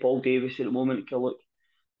Paul Davis at the moment at Killook.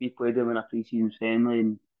 We played them in a pre-season friendly,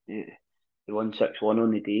 and they won 6-1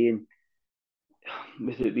 on the day. And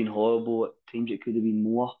with it being horrible, at times it could have been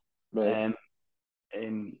more. Right.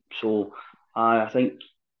 So I think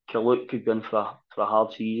Killook could be in for a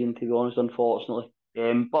hard season, to be honest, unfortunately.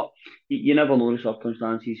 But you never know the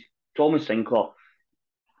circumstances. Thomas Sinclair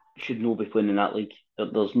should not be playing in that league.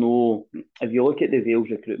 There's no. If you look at the Vale's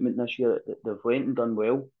recruitment this year, they've went and done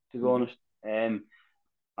well, to be honest. As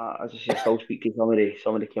I say, I still speak to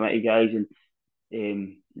some of the committee guys,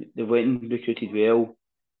 and they went and recruited well.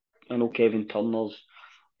 I know Kevin Turner's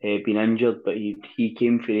been injured, but he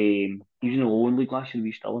came for he was in the Lowland League last year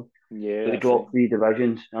with Stirling. Yeah, But he dropped 3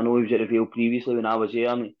 divisions. I know he was at the Vale previously when I was there,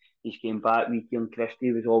 and he came back. Kieran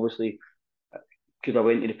Christie was obviously could have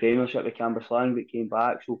went to the Premiership with Cambuslang, but came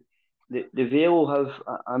back. So the Vale have,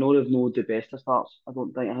 I know they've not the best of starts. I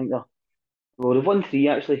think they've won 3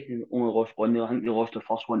 actually, and only lost 1. I think they lost the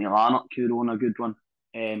first one to Lanark, who were on a good one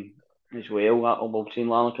as well. That St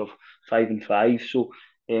Lanark of 5-5. So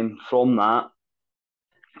from that,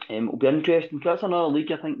 it'll be interesting. That's another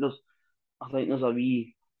league. I think there's a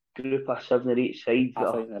wee group of 7 or 8 sides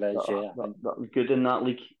I think there is. that are good in that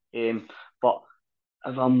league. But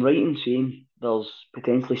if I'm right in saying there's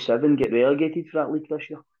potentially 7 get relegated for that league this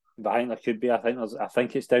year. But I think there could be. I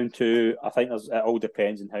think it's down to. It all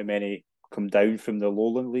depends on how many come down from the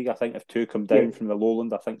Lowland League. I think if 2 come down from the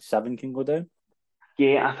Lowland, I think 7 can go down.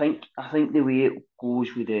 Yeah, I think the way it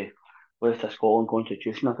goes with the Scotland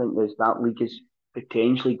Constitution, I think that league is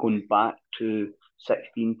potentially going back to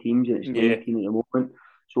 16 teams, and it's 19 at the moment.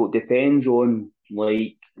 So it depends on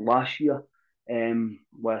like last year,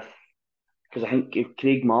 with because I think if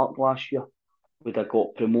Craig Mark last year would have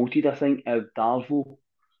got promoted, I think if Darvel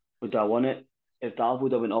would have won it, if Darvel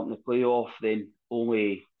would have went up in the playoff, then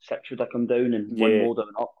only 6 would have come down and 1 more would have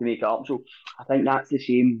went up to make it up. So I think that's the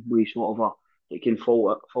same way sort of it can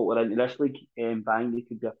filter into this league. Bang, there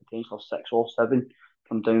could be a potential 6 or 7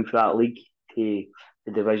 come down for that league to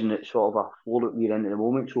the division that's sort of a floor that we're in at the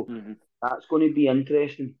moment. So that's going to be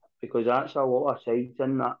interesting because that's a lot of sides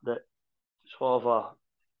in that sort of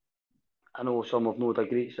I know some have no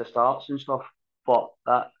great starts and stuff, but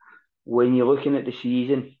that when you're looking at the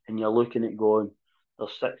season and you're looking at going,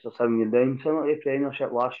 there's 6 or 7 going down, similar to the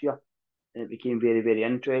Premiership last year, and it became very, very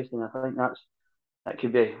interesting. I think that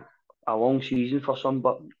could be a long season for some,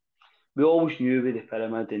 but we always knew with the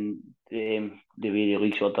pyramid and the way the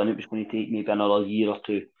leagues were done, it was going to take maybe another year or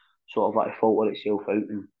two, sort of like to filter itself out,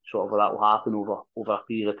 and sort of that will happen over a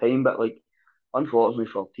period of time. But like, unfortunately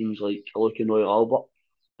for teams like Killock and Royal Albert,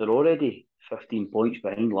 they're already 15 points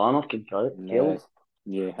behind Lanark and Yeah, Kelly.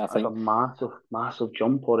 yeah, I That's a think. massive, massive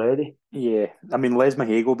jump already. Yeah, I mean, Les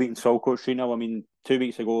Mahago beating Salcourt 3-0. I mean, 2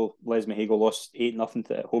 weeks ago, Les Mahago lost 8-0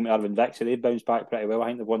 to home to Irvine Vic, so they bounced back pretty well. I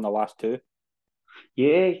think they've won the last two.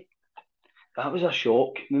 Yeah, that was a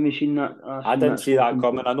shock when we seen that. I didn't see score that come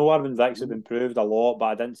coming. through. I know Irvine Vics have improved a lot, but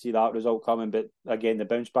I didn't see that result coming. But again, the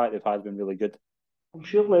bounce back they've had has been really good. I'm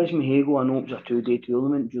sure Les Mahago, I know it was a 2-day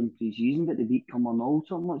tournament during pre-season, but they beat Cumbernauld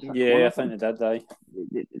something like 6-1, Yeah, I I think think. they did, aye.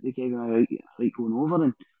 They gave a right going over,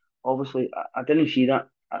 and obviously I didn't see that.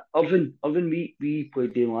 Irvine, we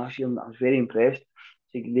played them last year, and I was very impressed.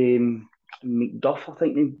 Like McDuff, I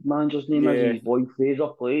think the manager's name is, Yeah, his boy Fraser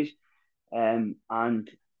plays, and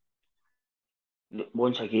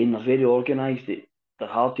once again they're very organised. They're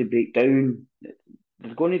hard to break down.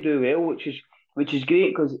 They're going to do well, which is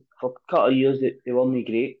great because for a couple of years they weren't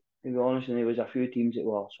great, to be honest, and there was a few teams that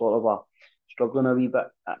were sort of struggling a wee bit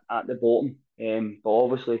at the bottom. But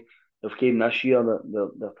obviously they've came this year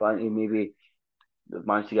that they're trying to maybe they've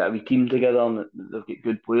managed to get a wee team together and they've got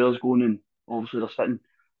good players going, and obviously they're sitting.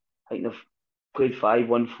 I think they've played 5,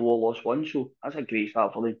 won 4, lost 1, so that's a great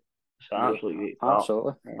start for them. It's an yeah, absolutely great start.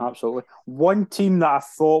 absolutely, absolutely. One team that I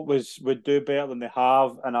thought would do better than they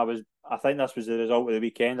have, and I think this was the result of the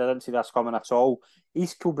weekend. I didn't see this coming at all.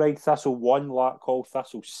 East Kilbride Thistle 1, Larkhall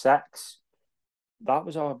Thistle 6.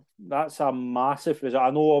 That's a massive result. I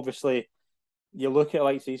know, obviously, you look at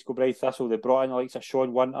like East Kilbride Thistle, they brought in the likes of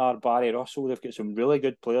Sean Winter, Barry Russell. They've got some really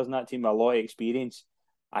good players in that team with a lot of experience.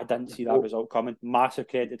 I didn't see that result coming. Massive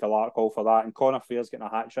credit to Larkhall for that. And Connor Fair's getting a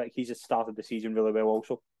hat trick. He's just started the season really well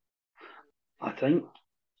also. I think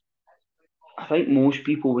most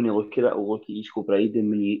people, when you look at it, will look at East Kilbride,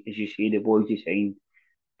 and when you, as you say, the boys they signed,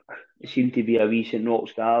 it seemed to be a recent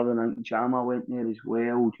Rocks Garden. I think Jama went there as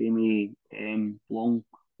well. Jamie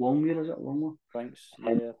Longmuir, is it Longmuir? Thanks.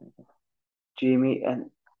 And Yeah, Jamie,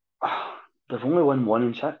 and they've only won 1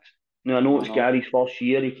 and 6. Now I know I it's know. Gary's first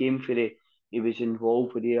year. He was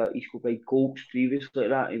involved with the East Kilbride Colts previously. Like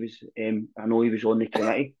that he was. I know he was on the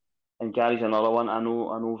committee, and Gary's another one I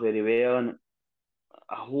know very well, and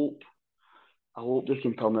I hope they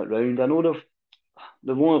can turn it round. I know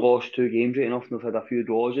they've only lost 2 games right enough, and they've had a few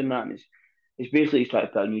draws in that. And it's basically trying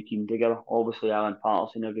to put a new team together. Obviously, Alan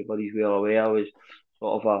Patterson, everybody's well aware, was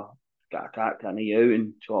sort of got attacked at a night out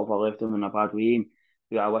and sort of left them in a bad way.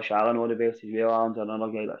 And I wish Alan all the best as well. Alan's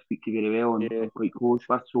another guy that I speak to very well and Yeah. I'm quite close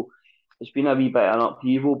with. So it's been a wee bit of an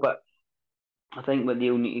upheaval, but I think what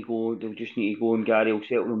they'll need to go, they'll just need to go, and Gary will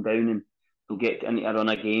settle them down, and they'll get into a run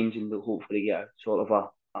of games, and they'll hopefully get a sort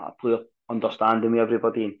of a player understanding with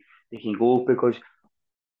everybody, and they can go because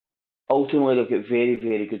ultimately they've got very,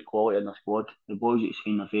 very good quality in their squad. The boys that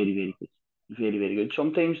signed are very, very good. Very, very good.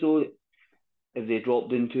 Sometimes though, if they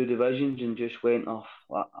dropped in 2 divisions and just went off,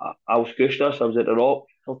 I was Gustas, I was at the Rock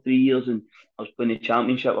for 3 years and I was playing the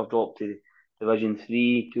Championship. I've dropped to Division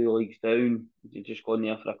 3, 2 leagues down, just gone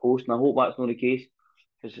there for a coast, and I hope that's not the case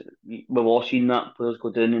because we've all seen that players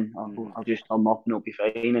go down and I'll just turn up and it'll be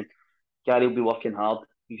fine. And Gary will be working hard.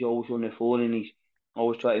 He's always on the phone and he's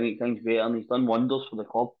always trying to make things better. And he's done wonders for the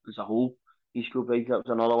club as a whole. East Kilbride, that was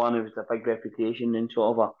another one who was a big reputation and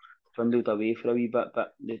sort of dwindled away for a wee bit.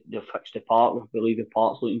 But they fixed the park. I believe the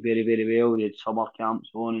park's looking very, very well. They had summer camps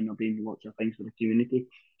on and they're doing lots of things for the community.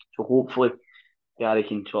 So hopefully Gary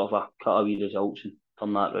can sort of cut a wee results and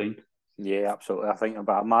turn that round. Yeah, absolutely. I think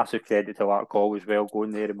about a massive credit to Larkhall as well,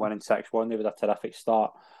 going there and winning 6-1. They was a terrific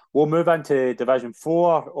start. We'll move into Division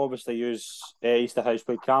 4. Obviously, use Easterhouse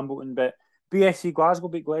played Campbellton, but BSC Glasgow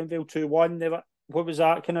beat Glenville 2-1. What was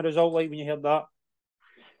that kind of result like when you heard that?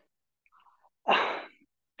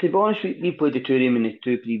 To be honest, we played the two of them in the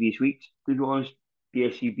 2 previous weeks. To be honest,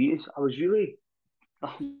 BSC beat us. I was really,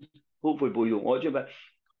 hopefully, boy, you won't watch it, but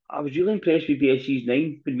I was really impressed with BSC's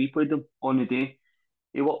 9 when we played them on the day.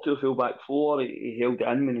 He worked to a full back four. He held it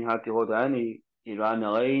in when he had to hold it in. He ran the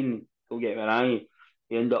line. Don't get me wrong.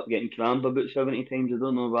 He ended up getting crammed about 70 times. I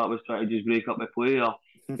don't know if that was trying to just break up the play or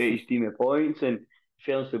get his team of points. And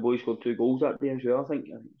fairness to the boy, scored 2 goals that day as well. I think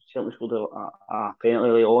certainly scored a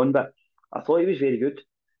penalty later on, but I thought he was very good.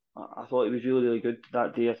 I thought he was really, really good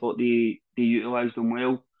that day. I thought they utilised him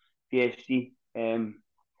well, PSG. I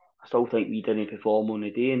still think we didn't perform on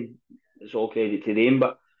the day, and it's all credit to them.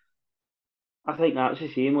 But I think that's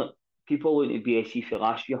the same. Like people looking at BSC for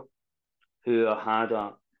last year, who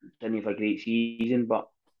didn't have a great season, but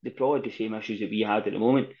they probably had the same issues that we had at the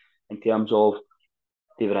moment in terms of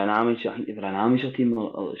they were an amateur. I think they were an amateur team,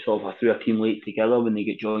 or sort of threw a team late together when they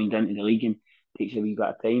get joined into the league, and it takes a wee bit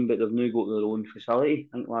of time. But they've now got their own facility.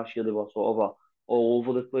 I think last year they were sort of all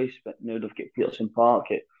over the place, but now they've got Peterson Park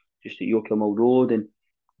just at Yoker Mill Road, and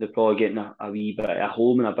they're probably getting a wee bit of a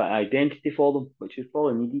home and a bit of identity for them, which is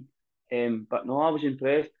probably needed. But no, I was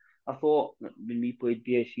impressed. I thought that when we played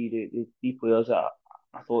BSC, the three players that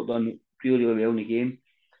I thought done really, really well in the game.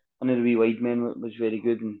 One of the wee wide men was very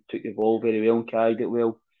good and took the ball very well and carried it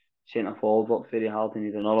well. Centre forward worked very hard and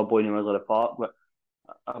he's another boy in the middle of the park. But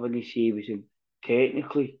I wouldn't say he was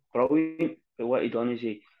technically brilliant. But what he done is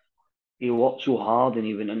he worked so hard and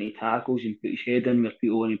he went into tackles and put his head in where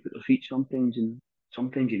people want to put their feet sometimes. And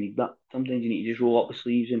sometimes you need that. Sometimes you need to just roll up the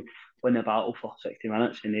sleeves and win the battle for 60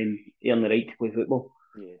 minutes and then earn the right to play football.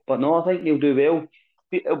 Yeah. But no, I think he'll do well.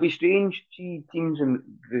 It'll be strange. See teams, and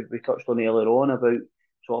we touched on earlier on about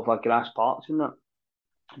sort of like grass parks and that.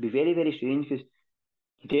 It'd be very, very strange because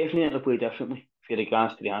you definitely play differently for the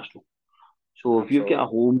grass to the astro. So if you've got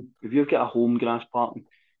a home grass park,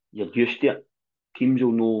 you're used to it. Teams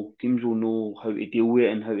will know how to deal with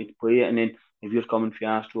it and how to play it. And then if you're coming for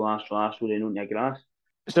astro, then onto a grass.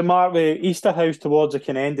 So Mark, with Easterhouse towards the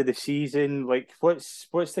kind of end of the season, like what's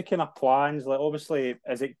the kind of plans? Like obviously,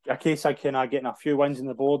 is it a case of kind of getting a few wins on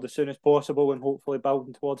the board as soon as possible and hopefully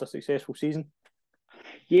building towards a successful season?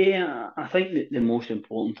 Yeah, I think that the most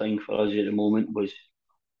important thing for us at the moment was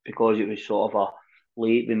because it was sort of a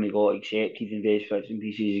late when we got accepted in various bits and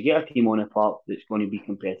pieces. You get a team on the park that's going to be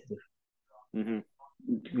competitive.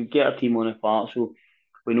 Mm-hmm. We get a team on the park, so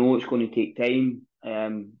we know it's going to take time.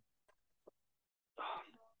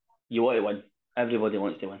 You want to win. Everybody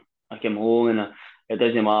wants to win. I came home and it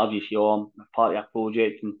doesn't matter if you see, I'm part of a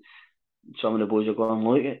project and some of the boys are going,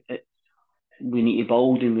 look, we need to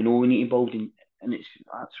build and we know we need to build and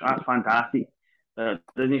that's fantastic. It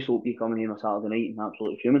doesn't stop you coming here on a Saturday night and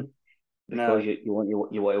absolutely fuming because No. you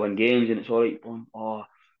want to win games and it's all right.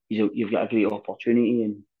 You've got a great opportunity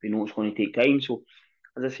and we know it's going to take time. So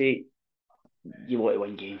as I say, you want to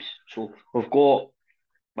win games. So we've got,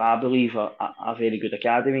 I believe, a very good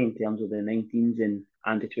academy in terms of the 19s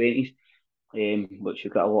and the 20s, which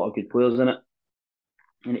have got a lot of good players in it.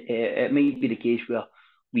 And it might be the case where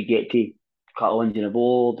we get to cut a wins on the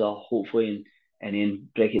board or hopefully and then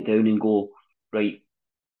break it down and go, right,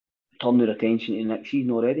 turn their attention to next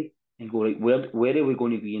season already and go, right, where are we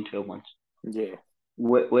going to be in 12 months? Yeah.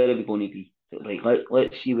 Where are we going to be? Right,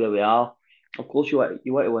 let's see where we are. Of course, you want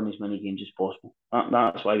to win as many games as possible.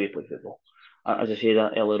 That's why we play football. As I said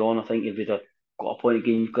earlier on, I think if we'd have got a point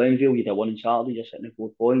against Glenville, you'd have won on Saturday, you're sitting at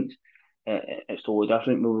 4 points. It's totally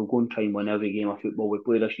different. We'll go and try and win every game of football we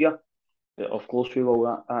play this year. But of course we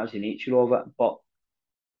will. That's the nature of it. But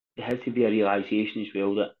there has to be a realisation as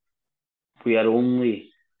well that we are only,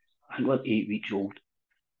 I think we're 8 weeks old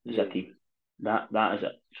as a team. That is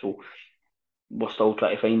it. So we're still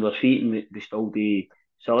trying to find our feet and we still do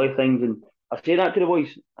silly things. And I say that to the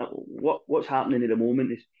boys. What's happening at the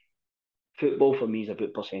moment is football for me is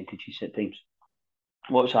about percentages at times.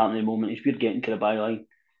 What's happening at the moment is we're getting to the byline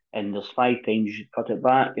and there's 5 times you should cut it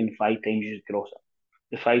back and 5 times you should cross it.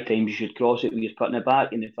 The 5 times you should cross it, we're cutting it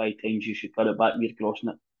back, and the 5 times you should cut it back, we're crossing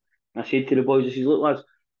it. And I said to the boys, I said, look lads,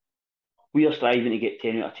 we are striving to get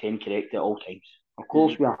 10 out of 10 correct at all times. Of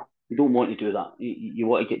course we are. We don't want to do that. You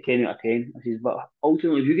want to get 10 out of 10. I says, but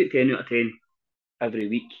ultimately, if you get 10 out of 10 every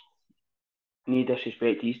week, no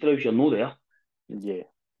disrespect to Easterhouse, you're not there. Yeah.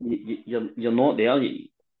 You're not there.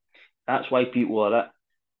 That's why people are at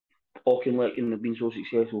Auchinleck and they've been so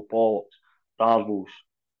successful. Pollocks, Darvos,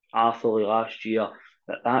 Arthurley last year.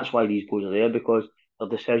 That's why these boys are there because their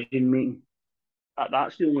decision making.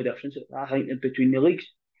 That's the only difference I think between the leagues.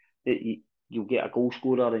 That you'll get a goal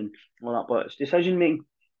scorer and all that, but it's decision making.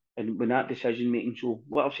 And when that decision making, so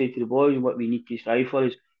what I've said to the boys and what we need to strive for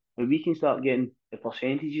is when we can start getting the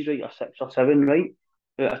percentages right, or 6 or 7 right,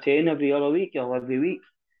 out of 10 every other week or every week,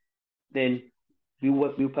 then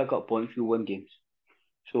we'll pick up points, we'll win games.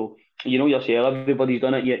 So, you know yourself, everybody's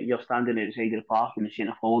done it, you're standing at the side of the park and the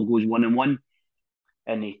centre forward goes 1-on-1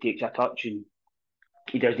 and he takes a touch and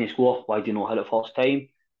he doesn't score. Why do you not hit it first time?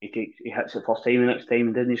 He hits it first time the next time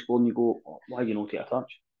and doesn't score and you go, why do you not take a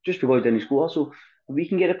touch? Just because he didn't score. So If we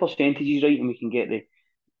can get the percentages right and we can get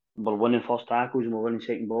we're winning first tackles and we're winning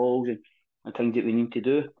second balls and things that we need to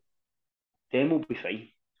do, then we'll be fine.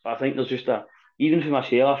 But I think there's just even for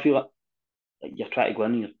myself, I feel like you're trying to go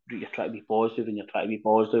in and you're trying to be positive and you're trying to be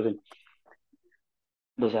positive and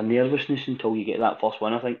there's a nervousness until you get that first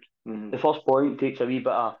win, I think. The first point takes a wee bit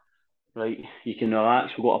of, right, you can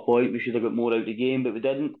relax, we got a point, we should have got more out of the game, but we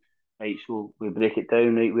didn't. Right, so we break it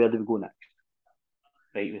down, right, where do we go next?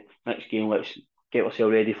 Right, next game, let's get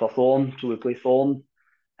ourselves ready for Thorn. So we play Thorn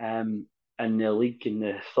in the league in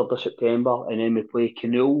the 3rd of September, and then we play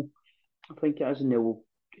Canoe, I think it is, in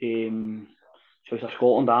the South of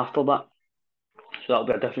Scotland after that. So that'll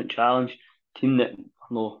be a different challenge. Team that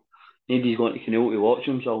nobody's going to Canoe to watch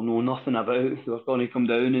them, so I'll know nothing about. They're going to come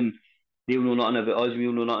down and they'll know nothing about us,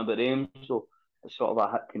 we'll know nothing about them. So it's sort of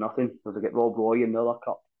a hit to nothing. We've got Rob Roy in the other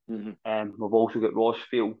cup. We've also got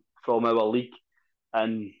Rossfield from our league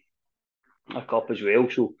in a cup as well.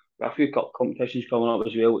 So we've got a few cup competitions coming up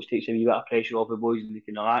as well, which takes a wee bit of pressure off the boys and they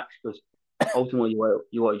can relax because ultimately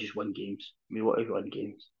you want to just win games. We want to win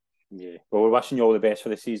games. Yeah. Well, we're wishing you all the best for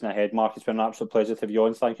the season ahead, Mark. It's been an absolute pleasure to have you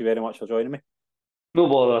on. Thank you very much for joining me. No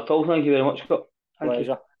bother at all. Thank you very much, Scott.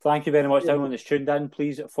 Pleasure. Thank you very much to everyone that's tuned in.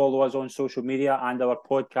 Please follow us on social media and our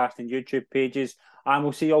podcast and YouTube pages. And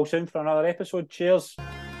we'll see you all soon for another episode. Cheers.